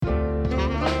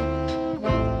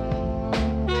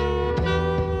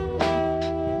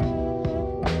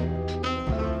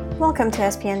Welcome to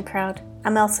SPN Proud.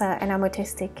 I'm Elsa and I'm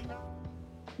autistic.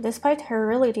 Despite her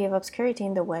relative obscurity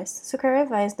in the West,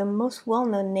 Sukareva is the most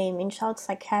well-known name in child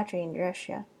psychiatry in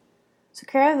Russia.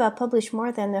 Sukareva published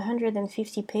more than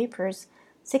 150 papers,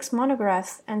 6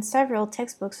 monographs, and several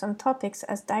textbooks on topics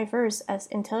as diverse as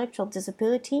intellectual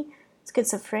disability,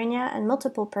 schizophrenia, and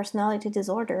multiple personality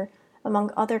disorder,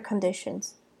 among other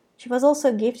conditions. She was also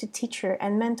a gifted teacher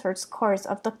and mentored scores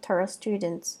of doctoral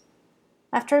students.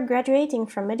 After graduating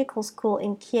from medical school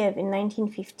in Kiev in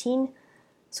 1915,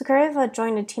 Sukareva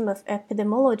joined a team of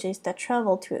epidemiologists that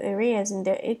traveled to areas in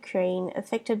the Ukraine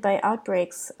affected by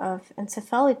outbreaks of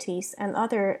encephalitis and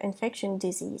other infectious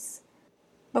disease.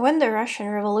 But when the Russian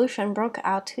Revolution broke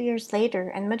out 2 years later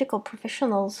and medical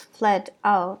professionals fled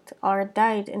out or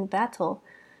died in battle,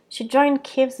 she joined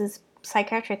Kiev's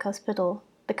psychiatric hospital.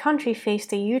 The country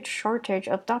faced a huge shortage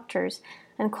of doctors,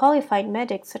 and qualified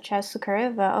medics such as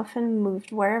Sukareva often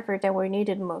moved wherever they were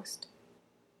needed most.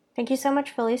 Thank you so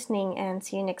much for listening, and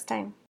see you next time.